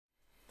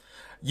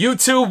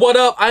YouTube, what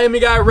up? I am your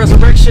guy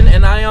Rezrection,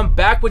 and I am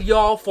back with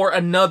y'all for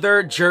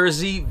another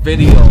jersey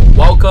video.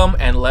 Welcome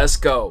and let's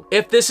go.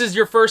 If this is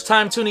your first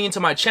time tuning into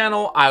my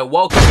channel, I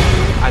welcome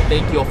you. I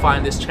think you'll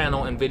find this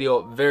channel and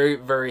video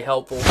very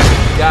helpful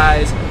for you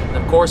guys, and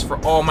of course for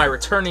all my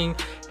returning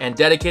and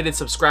dedicated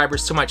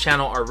subscribers to my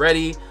channel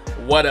already,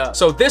 what up?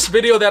 So this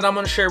video that I'm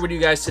going to share with you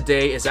guys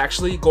today is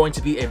actually going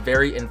to be a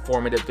very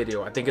informative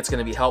video. I think it's going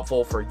to be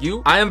helpful for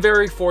you. I am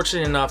very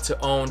fortunate enough to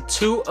own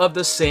two of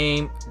the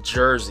same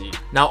jersey.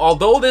 Now,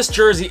 although this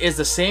jersey is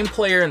the same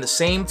player and the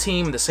same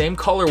team, the same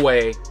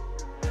colorway,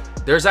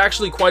 there's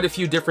actually quite a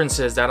few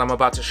differences that I'm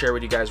about to share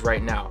with you guys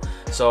right now.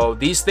 So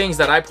these things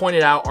that I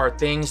pointed out are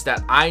things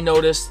that I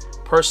noticed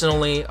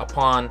personally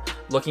upon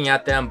looking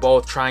at them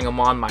both, trying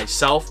them on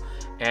myself,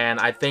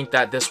 and I think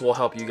that this will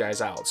help you guys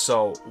out.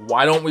 So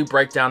why don't we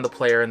break down the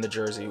player and the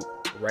jersey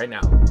right now?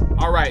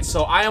 All right,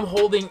 so I am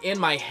holding in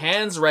my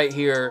hands right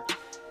here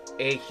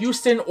a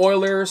Houston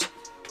Oilers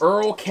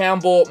Earl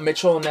Campbell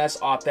Mitchell Ness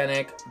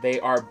Authentic. They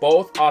are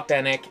both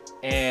authentic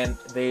and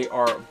they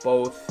are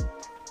both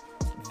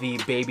the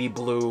baby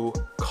blue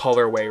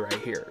colorway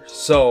right here.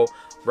 So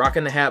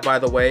rocking the hat, by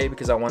the way,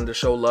 because I wanted to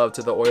show love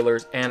to the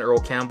Oilers and Earl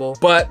Campbell.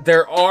 But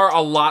there are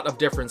a lot of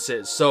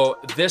differences. So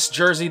this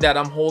jersey that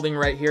I'm holding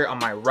right here on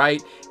my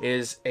right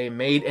is a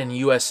made in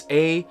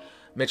USA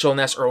Mitchell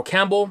Ness Earl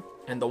Campbell.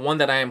 And the one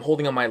that I am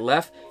holding on my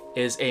left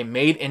is a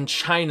made in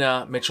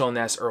China Mitchell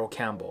Ness Earl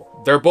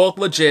Campbell. They're both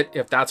legit,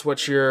 if that's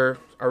what you're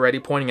already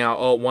pointing out.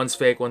 Oh, one's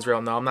fake, one's real.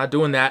 No, I'm not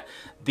doing that.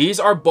 These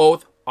are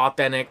both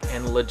authentic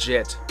and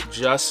legit,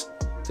 just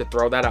to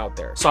throw that out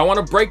there. So I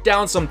want to break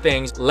down some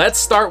things. Let's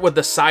start with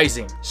the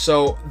sizing.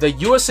 So the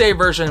USA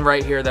version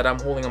right here that I'm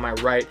holding on my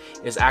right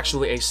is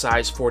actually a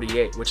size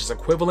 48, which is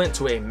equivalent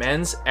to a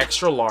men's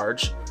extra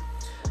large.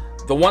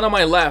 The one on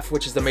my left,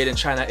 which is the made in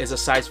China, is a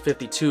size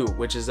 52,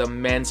 which is a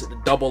men's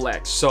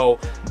XX. So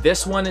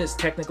this one is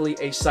technically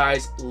a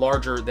size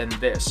larger than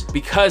this.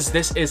 Because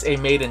this is a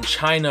made in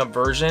China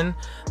version,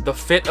 the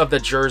fit of the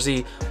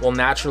jersey will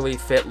naturally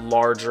fit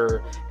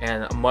larger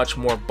and much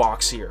more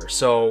boxier.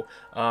 So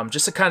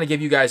just to kind of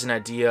give you guys an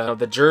idea of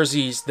the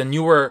jerseys, the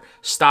newer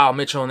style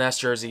Mitchell Ness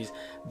jerseys,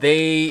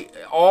 they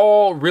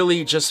all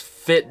really just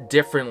fit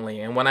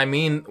differently. And what I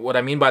mean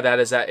by that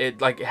is that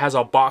it has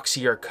a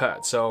boxier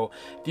cut. So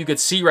if you could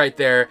see right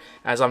there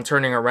as I'm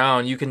turning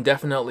around, you can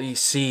definitely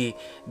see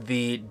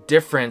the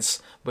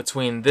difference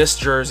between this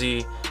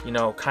jersey, you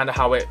know, kind of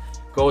how it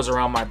goes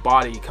around my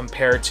body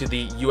compared to the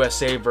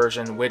USA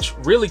version, which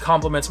really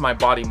complements my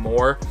body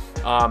more.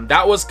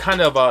 That was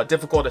kind of a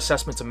difficult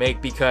assessment to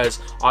make because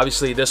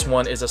obviously this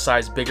one is a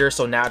size bigger,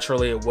 so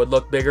naturally it would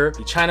look bigger.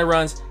 The China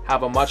runs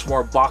have a much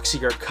more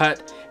boxier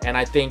cut, and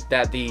I think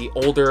that the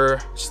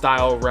older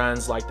style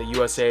runs like the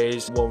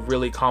USA's will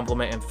really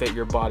complement and fit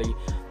your body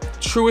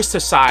truest to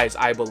size,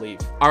 I believe.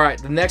 All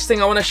right, the next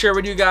thing I want to share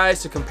with you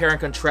guys to compare and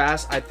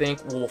contrast, I think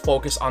we'll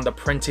focus on the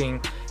printing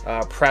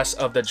press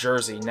of the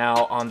jersey.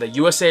 Now on the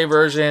USA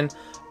version,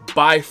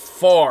 by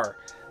far,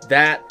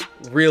 that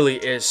really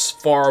is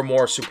far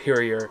more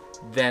superior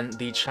than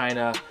the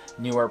China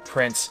newer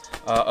prints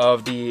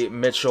of the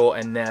Mitchell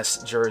and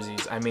Ness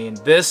jerseys. I mean,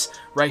 this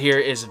right here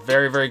is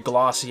very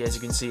glossy. As you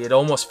can see, it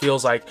almost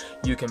feels like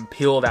you can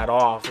peel that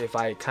off. If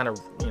I kind of,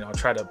 you know,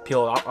 try to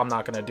peel it off, I'm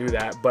not going to do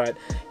that, but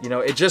you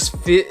know, it just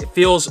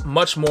feels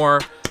much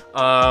more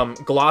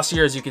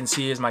glossier. As you can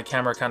see, as my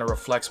camera kind of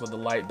reflects with the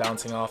light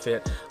bouncing off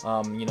it.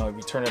 You know, if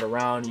you turn it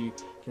around, you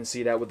can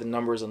see that with the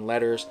numbers and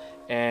letters,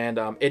 and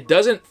it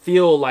doesn't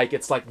feel like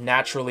it's like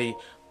naturally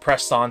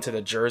pressed onto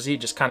the jersey.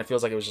 It just kind of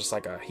feels like it was just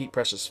like a heat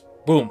press, just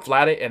boom,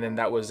 flat it, and then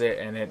that was it,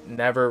 and it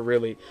never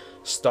really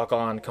stuck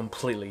on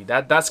completely.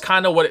 That's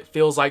kind of what it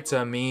feels like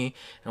to me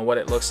and what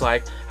it looks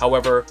like.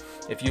 However,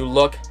 if you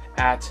look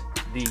at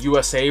the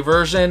USA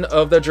version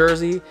of the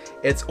jersey,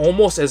 it's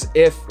almost as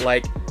if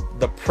like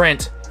the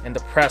print and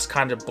the press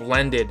kind of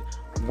blended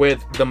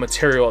with the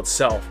material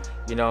itself.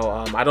 You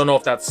know, I don't know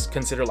if that's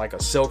considered like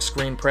a silk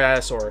screen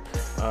press or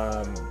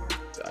a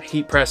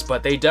heat press,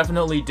 but they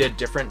definitely did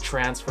different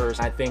transfers.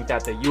 I think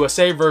that the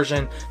USA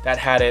version that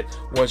had it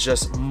was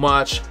just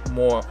much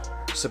more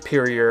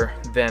superior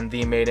than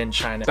the made in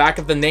China. Back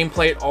of the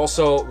nameplate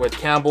also with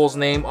Campbell's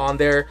name on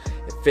there,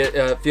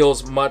 it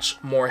feels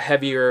much more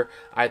heavier.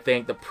 I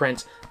think the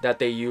print that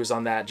they use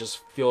on that just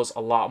feels a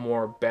lot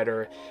more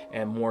better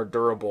and more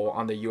durable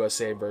on the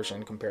USA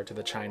version compared to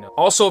the China.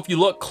 Also, if you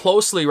look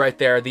closely right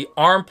there, the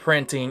arm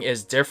printing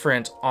is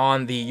different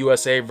on the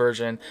USA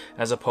version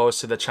as opposed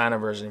to the China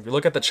version. If you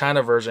look at the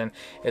China version,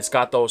 it's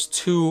got those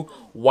two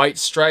white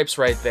stripes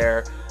right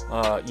there,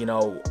 you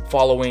know,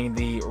 following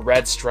the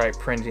red stripe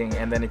printing.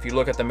 And then if you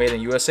look at the made in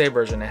USA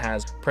version, it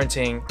has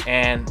printing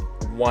and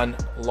one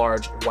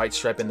large white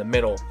stripe in the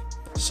middle.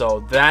 So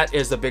that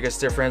is the biggest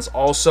difference.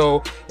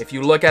 Also, if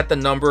you look at the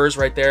numbers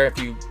right there, if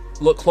you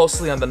look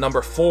closely on the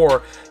number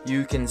 4,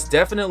 you can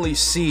definitely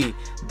see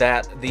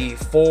that the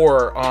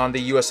 4 on the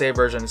USA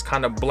version is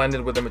kind of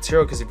blended with the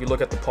material, because if you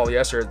look at the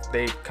polyester,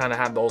 they kind of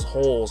have those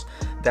holes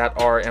that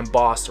are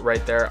embossed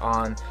right there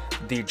on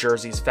the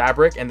jersey's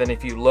fabric. And then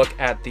if you look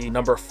at the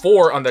number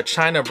 4 on the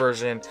China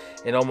version,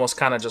 it almost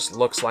kind of just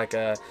looks like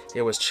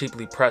it was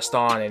cheaply pressed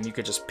on, and you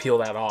could just peel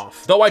that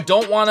off. Though I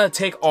don't want to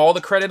take all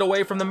the credit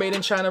away from the Made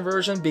in China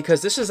version,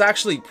 because this is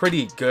actually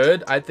pretty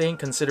good, I think,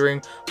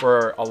 considering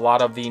for a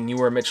lot of the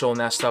newer Mitchell &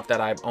 Ness stuff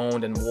that I've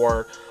owned and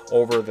wore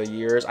over the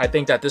years. I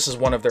think that this is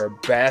one of their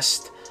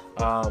best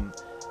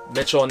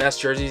Mitchell & Ness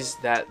jerseys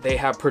that they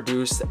have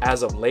produced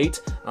as of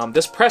late.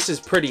 This press is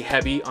pretty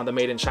heavy on the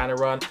Made in China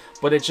run,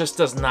 but it just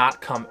does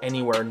not come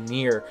anywhere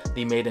near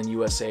the Made in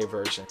USA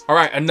version. All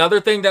right, another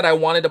thing that I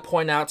wanted to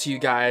point out to you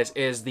guys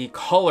is the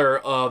color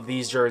of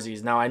these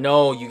jerseys. Now, I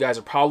know you guys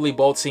are probably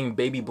both seeing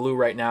baby blue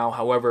right now.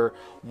 However,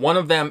 one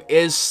of them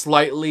is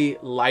slightly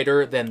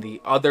lighter than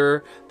the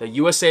other. The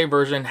USA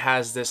version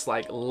has this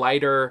like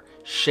lighter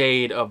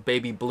shade of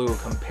baby blue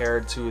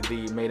compared to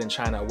the Made in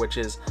China, which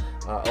is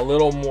a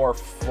little more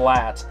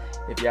flat,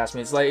 if you ask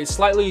me. It's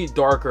slightly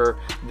darker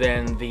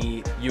than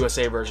the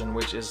USA version,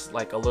 which is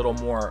like a little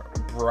more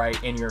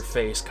bright in your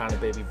face kind of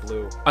baby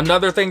blue.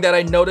 Another thing that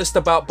I noticed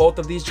about both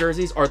of these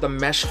jerseys are the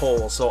mesh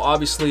holes. So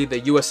obviously the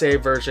USA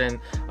version,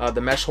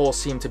 the mesh holes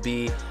seem to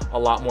be a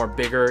lot more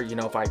bigger. You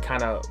know, if I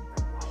kind of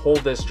hold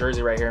this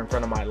jersey right here in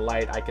front of my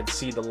light, I can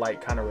see the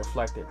light kind of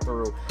reflected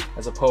through,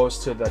 as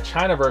opposed to the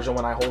China version.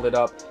 When I hold it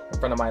up in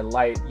front of my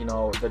light, you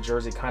know, the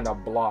jersey kind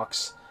of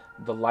blocks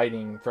the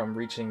lighting from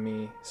reaching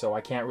me, so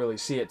I can't really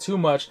see it too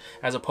much,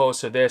 as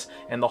opposed to this.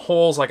 And the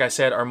holes, like I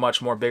said, are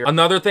much more bigger.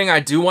 Another thing I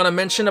do want to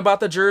mention about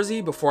the jersey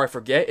before I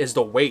forget is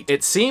the weight.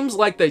 It seems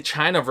like the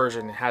China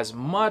version has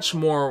much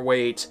more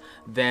weight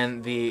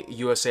than the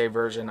USA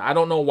version. I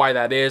don't know why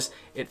that is.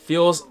 It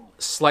feels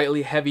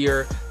slightly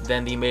heavier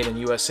than the Made in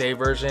USA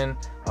version.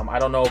 I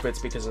don't know if it's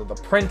because of the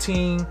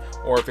printing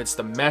or if it's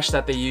the mesh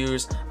that they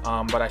use,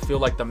 but I feel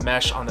like the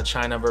mesh on the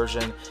China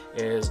version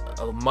is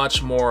a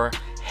much more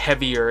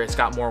heavier. It's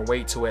got more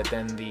weight to it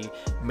than the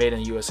Made in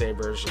USA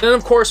version. And then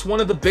of course,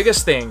 one of the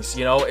biggest things,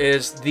 you know,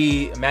 is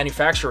the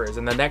manufacturers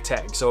and the neck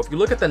tag. So if you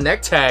look at the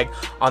neck tag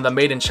on the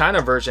Made in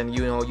China version,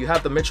 you know, you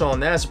have the Mitchell &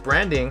 Ness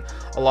branding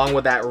along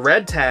with that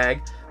red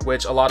tag,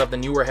 which a lot of the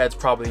newer heads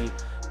probably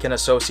can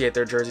associate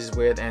their jerseys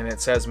with, and it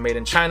says Made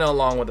in China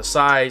along with the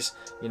size,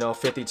 you know,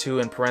 52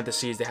 in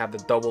parentheses. They have the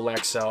double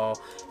XL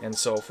and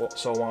so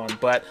on.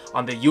 But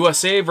on the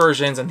USA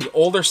versions and the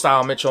older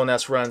style Mitchell &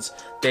 Ness runs,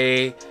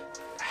 they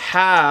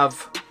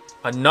have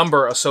a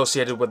number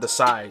associated with the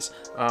size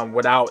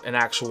without an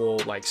actual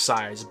like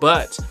size.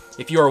 But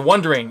if you are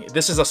wondering,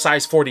 this is a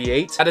size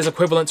 48. That is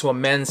equivalent to a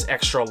men's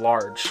extra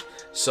large.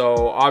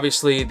 So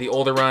obviously the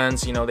older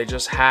runs, you know, they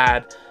just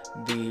had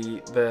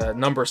the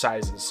number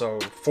sizes, so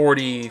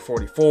 40,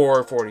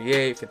 44,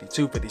 48,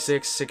 52,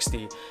 56,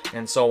 60,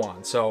 and so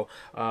on. So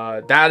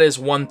that is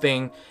one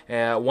thing,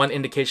 one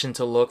indication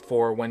to look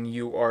for when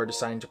you are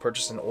deciding to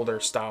purchase an older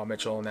style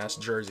Mitchell & Ness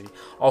jersey.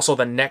 Also,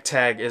 the neck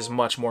tag is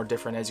much more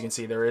different. As you can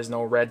see, there is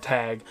no red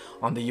tag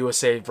on the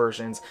USA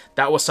versions.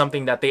 That was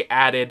something that they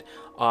added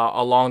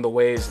along the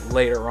ways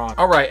later on.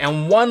 All right,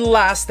 and one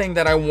last thing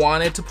that I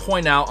wanted to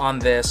point out on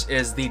this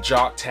is the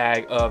jock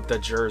tag of the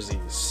jerseys.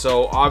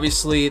 So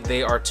obviously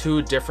they are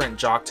two different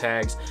jock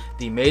tags.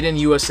 The Made in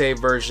USA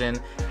version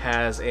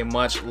has a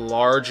much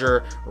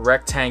larger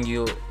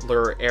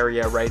rectangular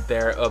area right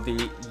there of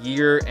the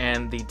year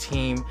and the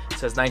team. It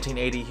says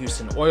 1980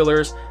 Houston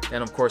Oilers.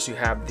 Then of course you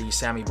have the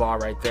Sammy Baugh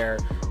right there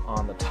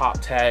on the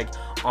top tag.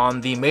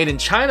 On the Made in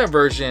China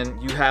version,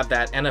 you have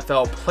that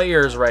NFL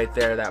players right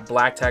there, that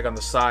black tag on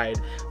the side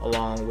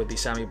along with the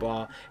Sammy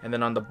Baugh. And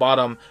then on the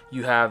bottom,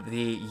 you have the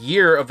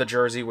year of the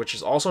jersey, which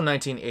is also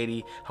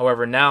 1980.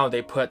 However, now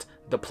they put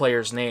the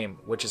player's name,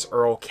 which is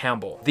Earl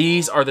Campbell.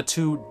 These are the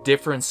two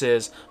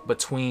differences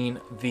between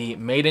the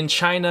Made in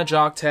China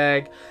jock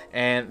tag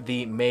and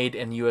the Made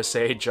in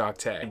USA jock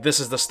tag.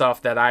 This is the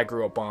stuff that I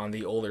grew up on,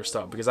 the older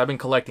stuff, because I've been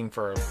collecting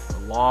for a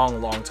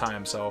long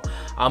time, so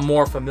I'm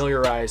more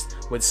familiarized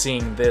with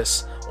seeing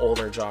this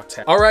older jock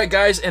tag. All right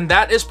guys, and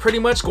that is pretty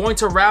much going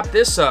to wrap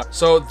this up.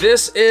 So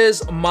this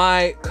is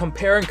my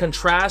compare and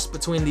contrast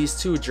between these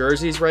two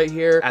jerseys right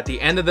here. At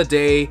the end of the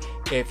day,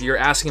 if you're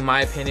asking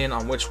my opinion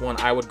on which one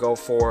I would go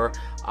for,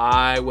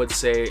 I would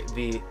say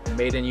the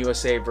Made in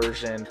USA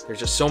version. There's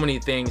just so many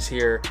things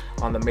here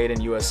on the Made in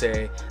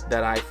USA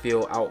that I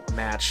feel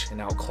outmatch and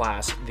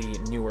outclass the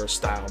newer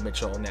style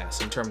Mitchell &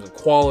 Ness in terms of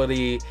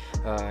quality,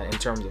 in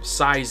terms of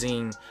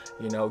sizing.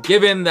 You know,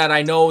 given that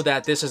I know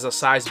that this is a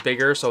size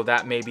bigger, so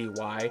that may be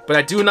why. But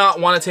I do not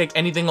want to take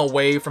anything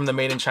away from the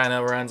Made in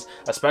China runs,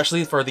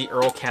 especially for the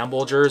Earl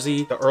Campbell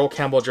jersey. The Earl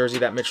Campbell jersey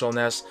that Mitchell &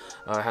 Ness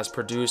has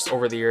produced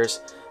over the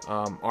years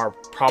are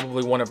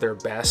probably one of their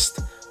best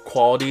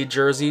quality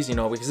jerseys, you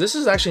know, because this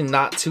is actually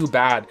not too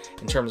bad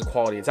in terms of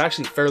quality. It's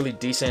actually fairly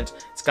decent.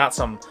 It's got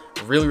some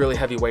really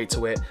heavy weight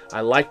to it.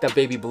 I like that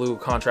baby blue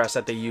contrast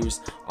that they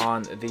used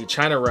on the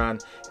China run,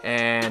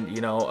 and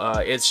you know,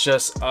 it's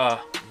just a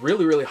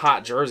really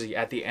hot jersey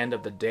at the end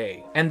of the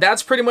day. And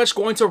that's pretty much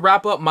going to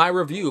wrap up my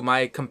review,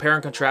 my compare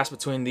and contrast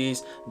between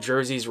these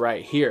jerseys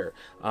right here.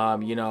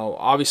 You know,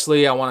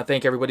 obviously I want to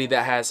thank everybody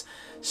that has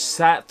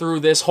sat through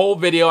this whole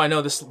video. I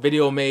know this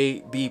video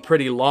may be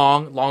pretty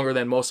long, longer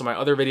than most of my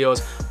other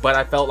videos, but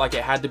I felt like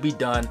it had to be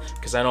done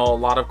because I know a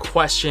lot of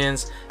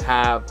questions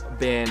have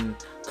been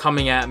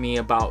coming at me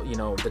about, you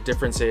know, the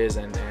differences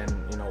and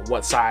you know,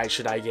 what size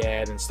should I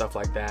get and stuff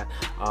like that.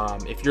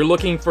 If you're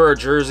looking for a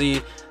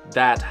jersey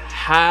that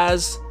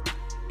has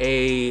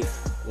a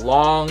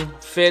long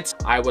fit,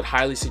 I would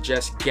highly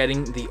suggest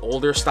getting the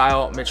older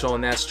style Mitchell &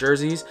 Ness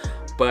jerseys.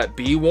 But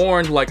be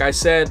warned, like I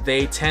said,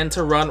 they tend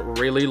to run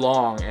really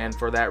long, and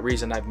for that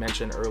reason I've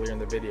mentioned earlier in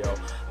the video.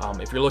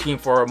 If you're looking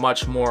for a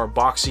much more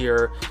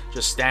boxier,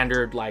 just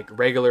standard like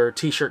regular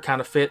t-shirt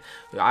kind of fit,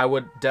 I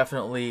would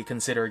definitely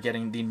consider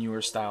getting the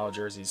newer style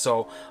jerseys.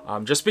 So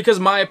just because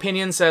my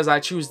opinion says I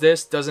choose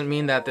this doesn't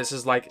mean that this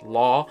is like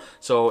law.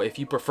 So if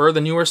you prefer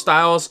the newer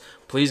styles,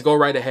 please go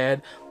right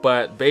ahead.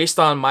 But based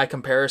on my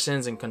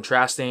comparisons and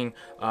contrasting,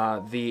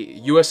 the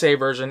USA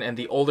version and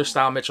the older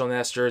style Mitchell &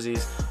 Ness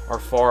jerseys are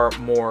far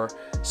more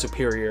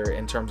superior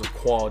in terms of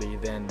quality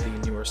than the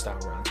newer style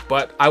runs.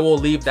 But I will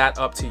leave that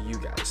up to you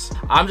guys.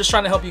 I'm just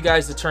trying to help you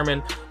guys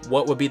determine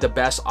what would be the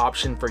best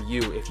option for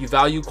you. If you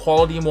value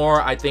quality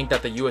more, I think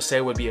that the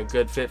USA would be a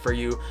good fit for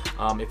you.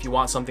 If you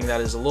want something that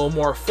is a little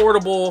more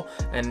affordable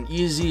and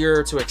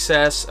easier to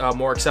access,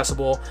 more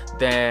accessible,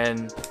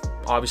 then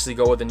obviously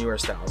go with the newer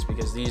styles,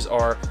 because these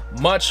are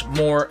much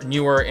more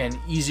newer and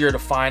easier to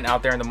find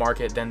out there in the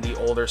market than the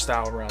older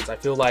style runs. I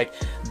feel like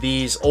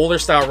these older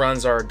style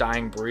runs are a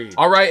dying breed.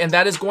 All right, and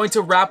that is going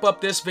to wrap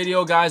up this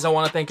video, guys. I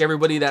want to thank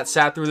everybody that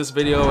sat through this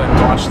video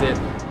and watched it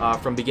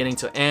from beginning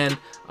to end.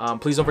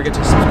 Please don't forget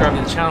to subscribe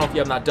to the channel if you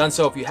have not done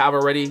so. If you have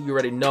already, you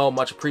already know.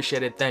 Much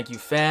appreciated. Thank you,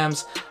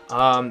 fams.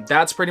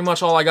 That's pretty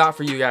much all I got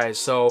for you guys.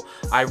 So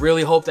I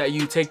really hope that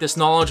you take this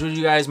knowledge with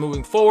you guys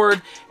moving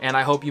forward, and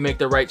I hope you make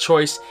the right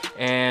choice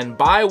and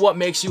buy what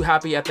makes you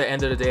happy at the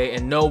end of the day.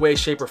 In no way,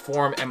 shape, or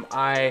form am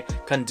I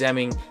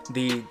condemning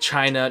the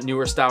China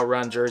newer style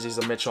run jerseys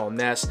of Mitchell &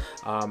 Ness.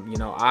 You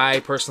know,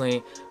 I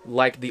personally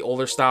like the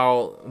older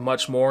style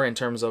much more in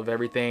terms of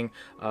everything.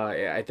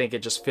 I think it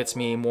just fits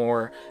me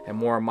more and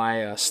more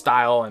my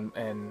style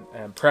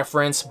and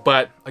preference.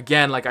 But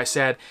again, like I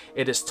said,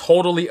 it is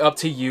totally up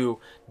to you.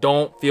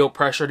 Don't feel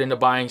pressured into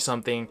buying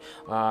something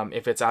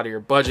if it's out of your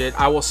budget.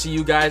 I will see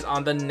you guys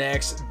on the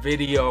next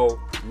video.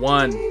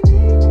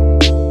 1.